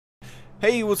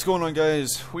Hey, what's going on,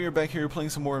 guys? We are back here playing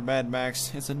some more Mad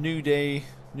Max. It's a new day,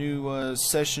 new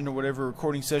session or whatever,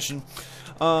 recording session.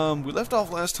 We left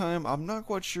off last time. I'm not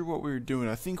quite sure what we were doing.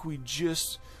 I think we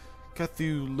just got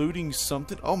through looting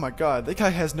something. Oh my god, that guy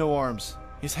has no arms.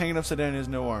 He's hanging upside down and has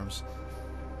no arms.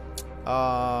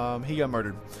 He got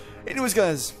murdered. Anyways,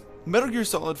 guys, Metal Gear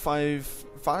Solid 5,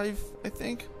 I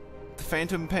think? The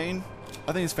Phantom Pain?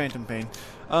 I think it's Phantom Pain.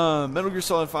 Metal Gear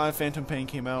Solid 5 Phantom Pain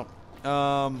came out.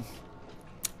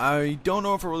 I don't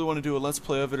know if I really want to do a let's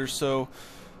play of it or so.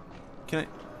 Can I?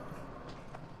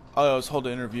 Oh, I was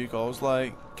holding an interview call. I was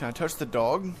like, can I touch the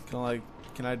dog? Can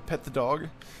I pet the dog?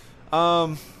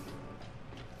 There's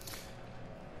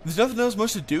nothing else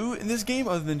much to do in this game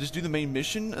other than just do the main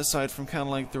mission, aside from kind of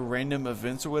like the random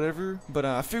events or whatever. But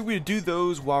I figured we'd do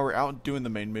those while we're out doing the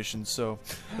main mission. So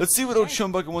let's see what old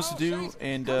Chumbucket wants to do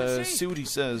and see what he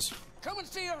says. Come and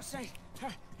see her, say.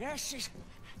 Yes, she's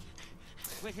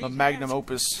A magnum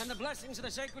opus. And the blessings of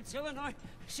the sacred Illinois,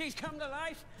 she's come to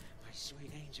life. My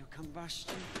sweet angel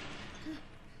combustion.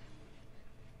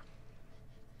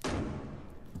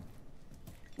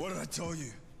 What did I tell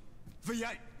you?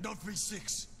 V8, not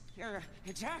V6. Yeah,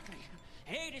 exactly.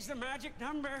 8 is the magic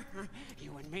number.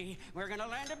 You and me, we're gonna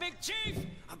land a big chief.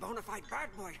 A bona fide bad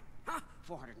boy. Huh?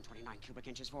 429 cubic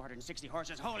inches, 460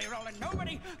 horses, holy rolling.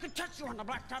 Nobody could touch you on the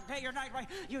blacktop day or night. Why,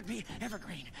 you'd be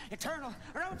evergreen, eternal,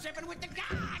 road tripping with the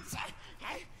gods.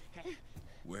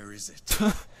 Where is it?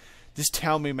 Just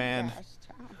tell me, man.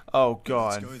 Oh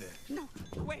god. Let's go there. No,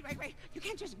 wait. You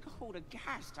can't just go to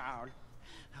Gastown.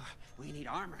 We need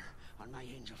armor on my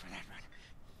angel for that run.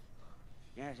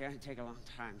 Yeah, it'd take a long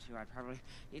time, too. I'd probably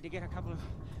need to get a couple of...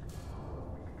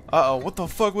 Uh-oh, what the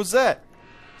fuck was that?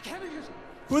 Cabbages.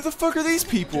 Who the fuck are these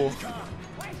people? Wait,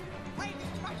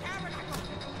 it's my tabernacle.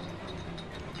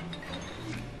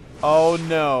 Oh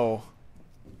no.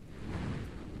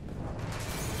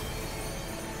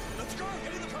 Let's go.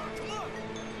 Get in the car. Come on.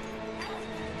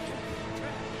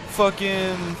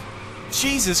 Fucking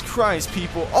Jesus Christ,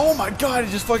 people. Oh my god, it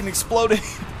just fucking exploded.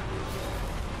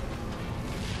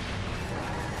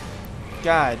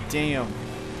 God damn.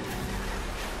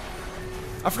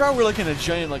 I forgot we're like in a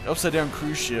giant like upside down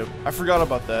cruise ship. I forgot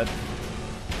about that.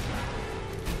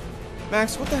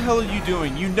 Max, what the hell are you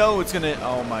doing? You know it's gonna...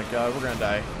 Oh my god, we're gonna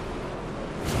die.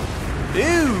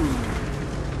 Ew!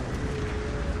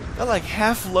 That like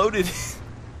half loaded.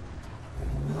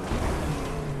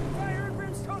 Fire and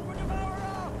brimstone will devour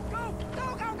all. Go!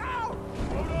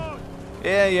 Hold on.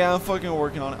 Yeah, I'm fucking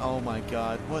working on it. Oh my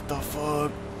god, what the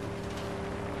fuck?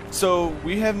 So,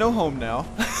 we have no home now.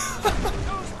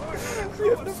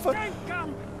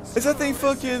 Is that thing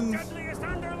fucking...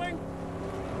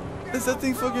 Is that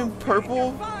thing fucking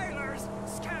purple?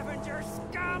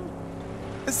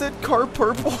 Is that car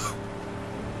purple?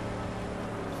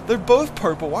 They're both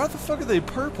purple. Why the fuck are they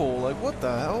purple? Like, what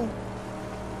the hell?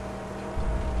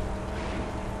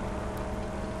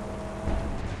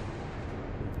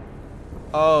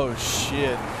 Oh,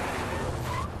 shit.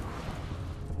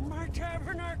 My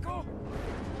tabernacle.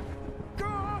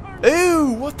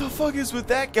 Ew, what the fuck is with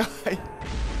that guy?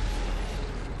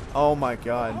 Oh my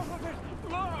god.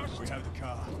 We have the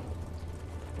car.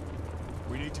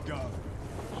 We need to go.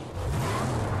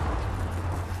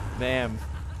 Man,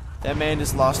 that man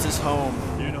just lost his home.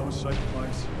 You know a safe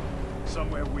place?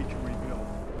 Somewhere we can rebuild.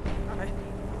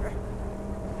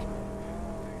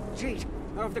 Jeet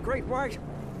of the Great White,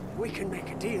 we can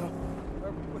make a deal.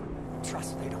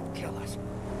 Trust they don't kill us.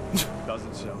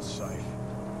 Doesn't sound safe.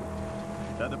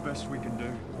 Is that the best we can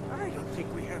do? I don't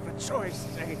think we have a choice,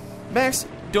 eh? Max,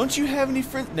 don't you have any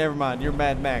friends? Never mind, you're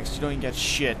Mad Max. You don't even got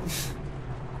shit.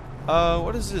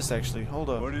 What is this actually? Hold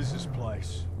up. What is this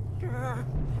place?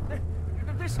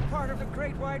 This part of the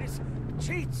Great White is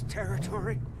Cheat's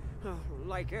territory. Oh,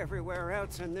 like everywhere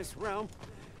else in this realm,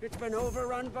 it's been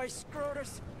overrun by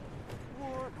Scrotus.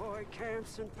 War boy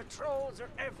camps and patrols are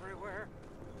everywhere.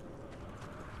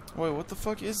 Wait, what the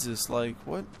fuck is this? Like,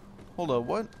 what? Hold up,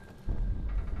 what?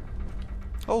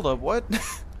 Hold up, what?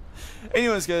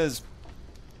 Anyways, guys.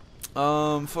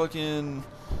 Fucking...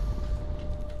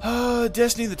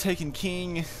 Destiny the Taken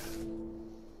King.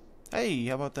 Hey,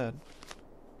 how about that?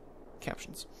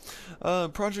 Captions.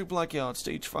 Project Blackout,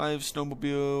 Stage 5,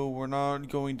 Snowmobile. We're not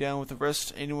going down with the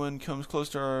rest. Anyone comes close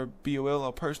to our BOL,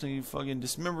 I'll personally fucking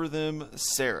dismember them.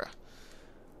 Sarah.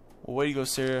 Well, way to go,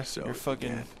 Sarah. So you're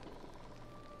fucking...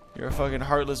 You're a fucking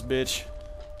heartless bitch.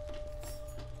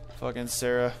 Fucking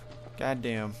Sarah.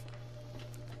 Goddamn.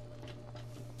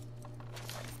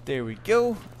 There we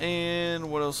go. And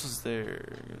what else is there?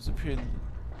 It was up here.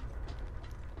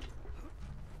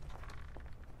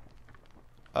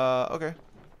 Okay.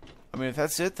 I mean, if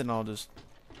that's it, then I'll just...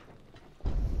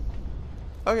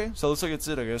 Okay, so it looks like it's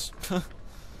it, I guess.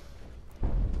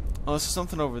 Unless there's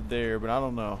something over there, but I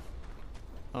don't know.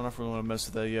 I don't know if we want to mess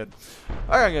with that yet.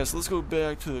 Alright, guys, let's go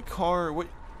back to the car. Wait.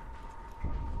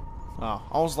 Oh,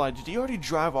 I was like, did he already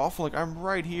drive off? Like, I'm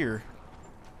right here.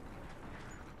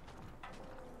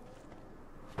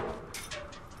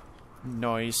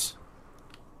 Nice.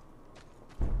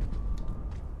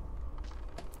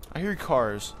 I hear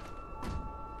cars.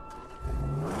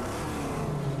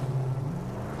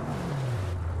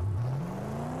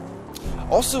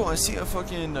 Also, I see a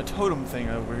totem thing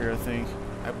over here, I think.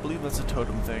 I believe that's a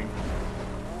totem thing.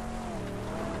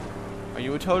 Are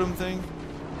you a totem thing?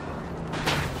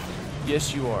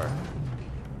 Yes, you are.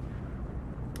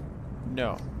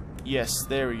 No. Yes,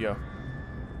 there we go.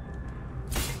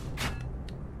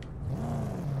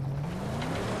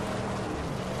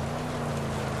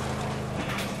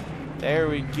 There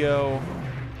we go.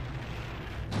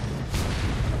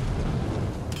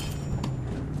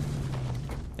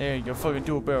 There you go. Fucking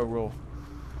do a barrel roll.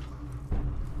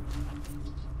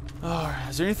 Alright,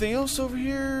 is there anything else over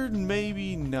here?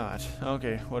 Maybe not.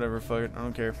 Okay, whatever, fuck it. I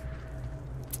don't care.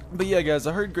 But yeah, guys,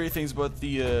 I heard great things about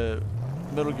the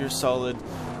Metal Gear Solid.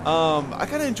 I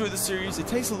kind of enjoy the series. It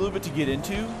takes a little bit to get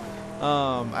into.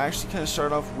 I actually kind of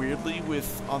started off weirdly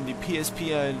with, on the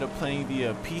PSP, I ended up playing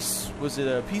the was it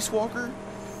a Peace Walker?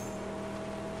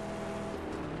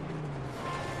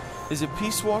 Is it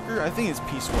Peace Walker? I think it's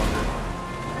Peace Walker.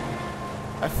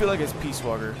 I feel like it's Peace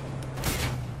Walker.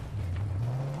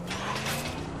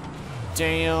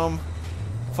 Damn.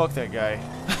 Fuck that guy.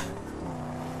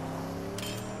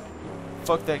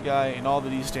 Fuck that guy and all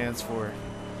that he stands for.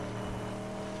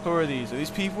 Who are these? Are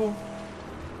these people?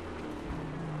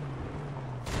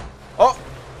 Oh!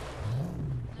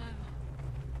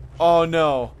 Oh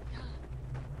no.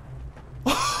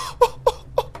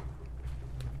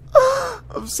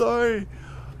 I'm sorry.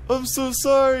 I'm so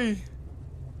sorry.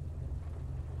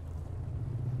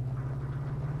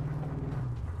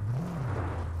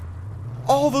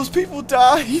 All those people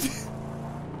died.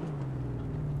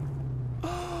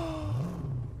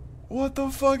 What the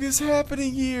fuck is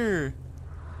happening here?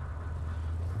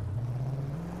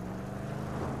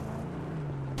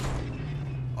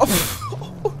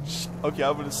 Oh, okay,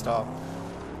 I'm gonna stop.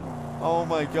 Oh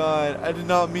my god, I did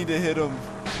not mean to hit him.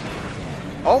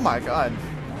 Oh my god.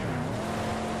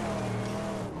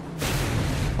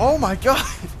 Oh my god.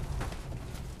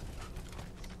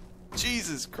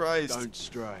 Jesus Christ. Don't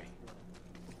stray.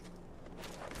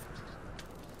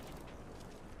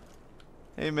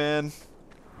 Hey man.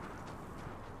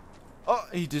 Oh,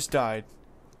 he just died.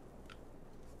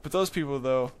 But those people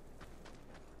though.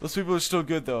 Those people are still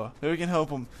good though. Maybe we can help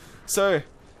them. Sir.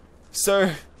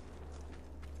 Sir.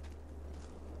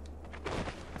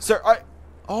 Sir,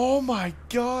 oh my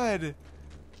god.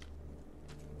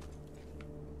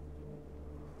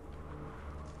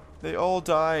 They all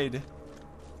died.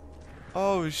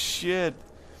 Oh shit.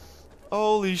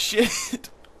 Holy shit.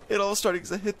 It all started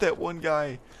because I hit that one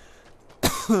guy.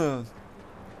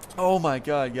 Oh my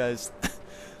god, guys.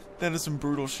 That is some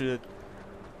brutal shit.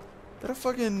 Is that a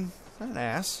fucking... Is that an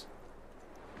ass?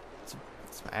 It's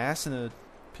an ass and a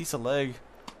piece of leg.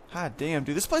 God damn,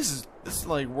 dude. This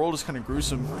like world is kind of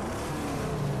gruesome.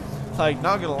 Like,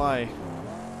 not gonna lie.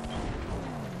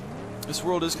 This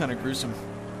world is kind of gruesome.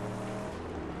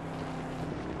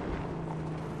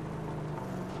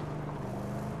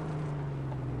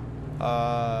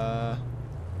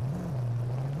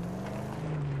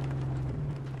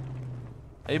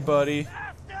 Hey, buddy.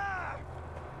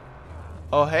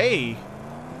 Oh, hey.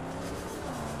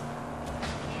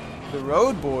 The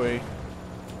road boy.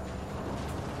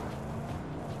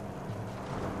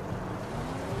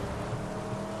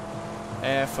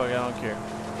 Eh, fuck it, I don't care.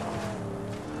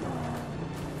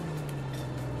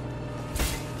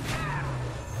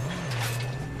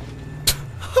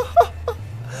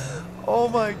 Oh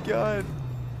my god.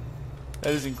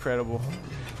 That is incredible.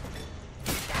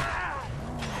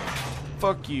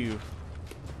 Fuck you.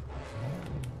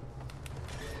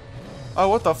 Oh,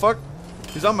 what the fuck?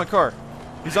 He's on my car.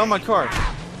 He's on my car.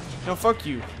 No, fuck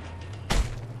you.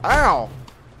 Ow!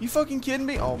 You fucking kidding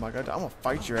me? Oh my god, I'm gonna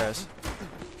fight your ass.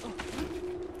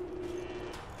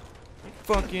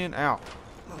 Fucking ow.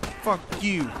 Fuck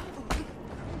you.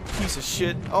 Piece of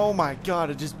shit. Oh my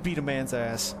god, I just beat a man's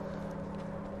ass.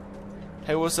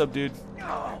 Hey, what's up, dude?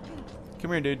 Come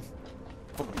here, dude.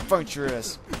 Fucking fight your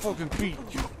ass. Fucking beat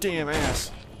your damn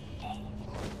ass.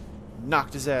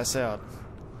 Knocked his ass out.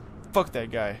 Fuck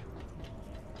that guy.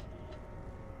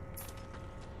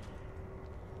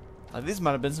 Like, these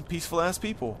might have been some peaceful ass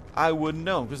people. I wouldn't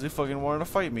know because they fucking wanted to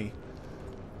fight me.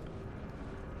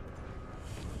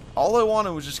 All I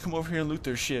wanted was just come over here and loot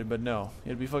their shit, but no. You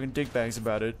had to be fucking dickbags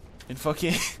about it. And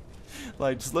fucking,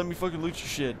 like, just let me fucking loot your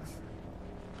shit.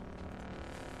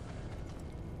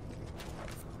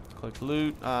 Collect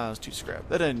loot. Ah, that's 2 scrap.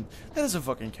 That doesn't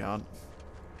fucking count.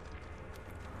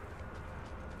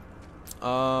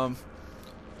 The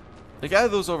guy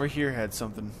that was over here had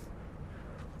something.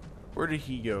 Where did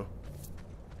he go?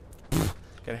 Got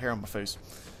a hair on my face.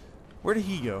 Where did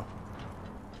he go?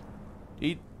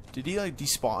 Did he like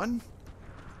despawn?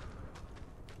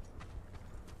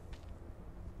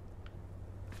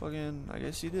 Fucking, I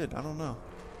guess he did. I don't know.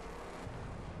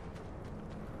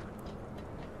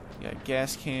 Yeah,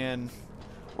 gas can.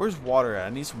 Where's water at? I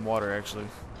need some water actually.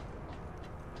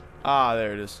 Ah,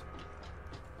 there it is.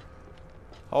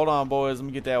 Hold on, boys. Let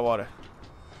me get that water.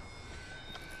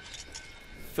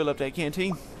 Fill up that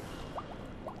canteen.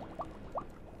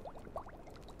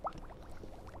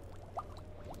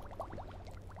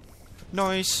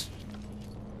 Nice.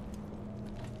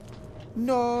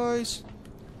 Nice.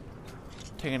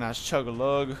 Take a nice chug a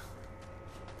lug.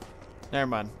 Never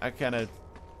mind. I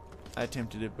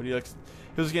attempted it, but he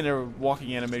was getting a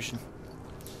walking animation.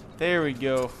 There we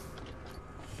go.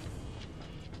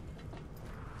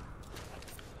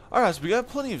 Alright, so we got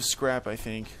plenty of scrap, I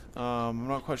think. I'm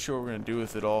not quite sure what we're gonna do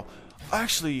with it all.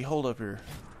 Actually, hold up here.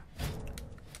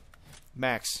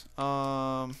 Max.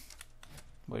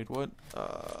 Wait, what?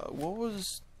 What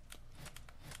was...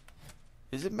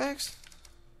 Is it Max?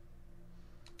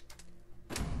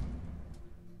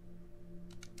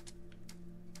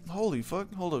 Holy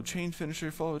fuck. Hold up. Chain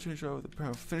finisher. Follow a chain shot with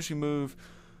a finishing move.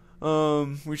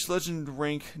 Reach legend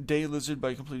rank Day Lizard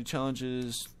by completing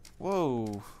challenges.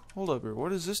 Whoa. Hold up here.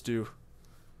 What does this do?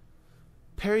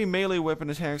 Parry melee weapon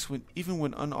attacks even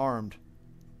when unarmed.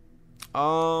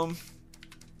 I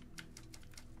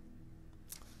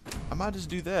might just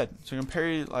do that. So I can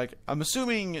parry, like, I'm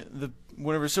assuming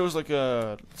whenever it shows like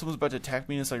someone's about to attack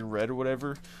me and it's like red or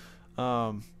whatever.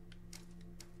 Huh.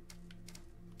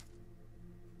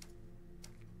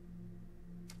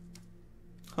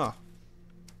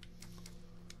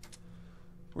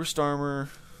 Where's Starmer?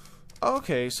 Oh,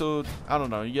 okay, so I don't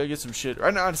know. You gotta get some shit.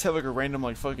 Right now I just have like a random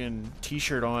like fucking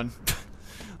t-shirt on.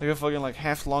 Like a fucking like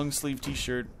half long sleeve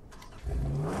t-shirt.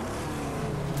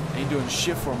 Ain't doing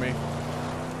shit for me.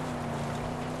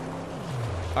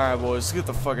 Alright boys, let's get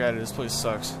the fuck out of this place.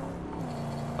 Sucks.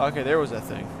 Okay, there was that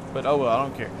thing. But oh well, I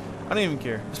don't care. I don't even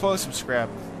care. It's probably some scrap.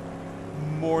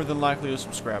 More than likely it was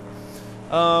some scrap.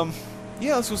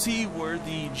 Yeah, let's go see where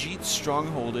the Jeet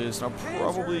stronghold is, and I'll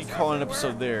probably call an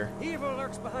episode there. Evil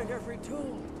lurks behind every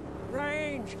tool.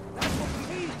 Range, that's what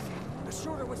we need. A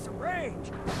shooter with some range.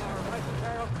 Our rifle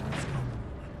barrel,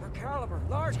 a caliber,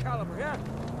 large caliber, yeah.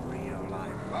 Real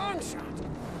live long shot.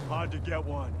 Hard to get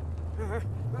one.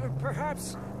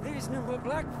 Perhaps these nimble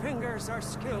black fingers are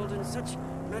skilled in such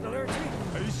metallurgy.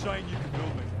 Are you saying you can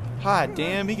build me? Hot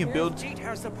damn, he can build. Jeet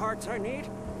has the parts I need.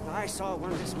 I saw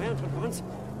one dismantled once.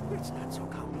 It's not so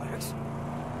complex.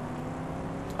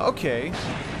 Okay.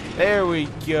 There we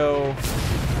go.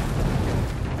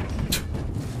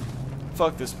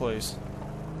 Fuck this place.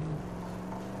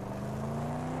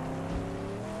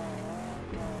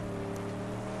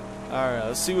 Alright,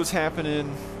 let's see what's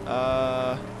happening.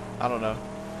 I don't know.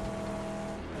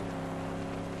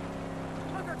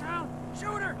 Hunker down!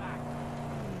 Shooter!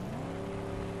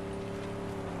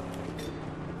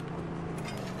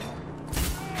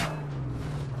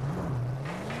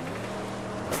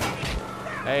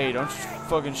 Hey, don't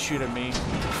fucking shoot at me.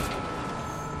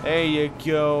 There you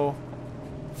go.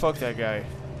 Fuck that guy.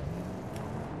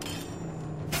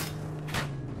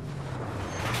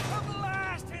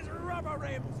 Blast his rubber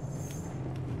rims!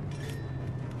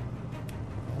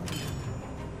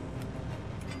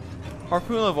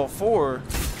 Harpoon level 4.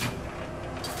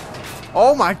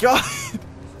 Oh my god.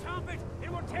 Stomp it!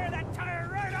 It will tear that tire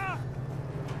right off!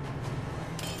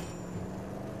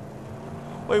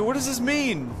 Wait, what does this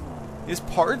mean? His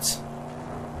parts?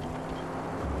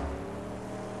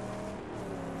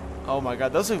 Oh my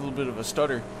god, that's like a little bit of a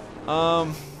stutter.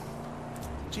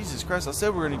 Jesus Christ, I said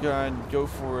we were gonna go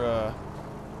for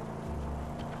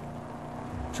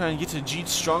try and get to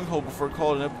Jeet's stronghold before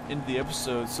calling up into the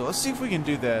episode. So let's see if we can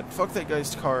do that. Fuck that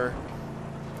guy's car.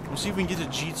 We'll see if we can get to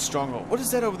Jeet's stronghold. What is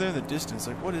that over there in the distance?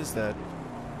 Like, what is that?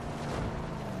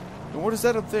 And what is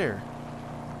that up there?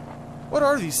 What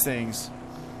are these things?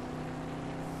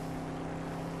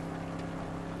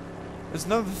 There's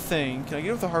another thing. Can I get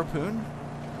it with a harpoon?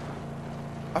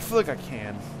 I feel like I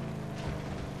can.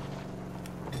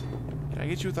 Can I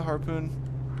get you with a harpoon?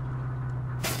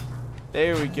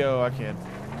 There we go, I can.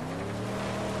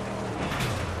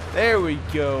 There we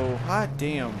go. Hot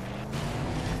damn.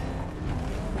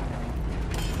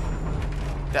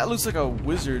 That looks like a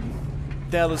wizard.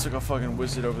 That looks like a fucking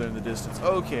wizard over there in the distance.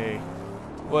 Okay.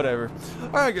 Whatever.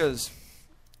 Alright, guys.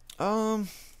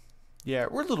 Yeah,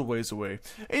 we're a little ways away.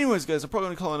 Anyways, guys, I'm probably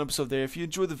going to call an episode there. If you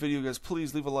enjoyed the video, guys,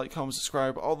 please leave a like, comment,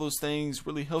 subscribe. All those things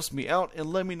really helps me out. And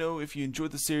let me know if you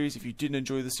enjoyed the series, if you didn't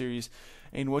enjoy the series,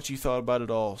 and what you thought about it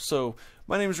all. So,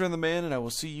 my name is RANtheMAN, and I will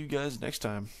see you guys next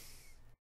time.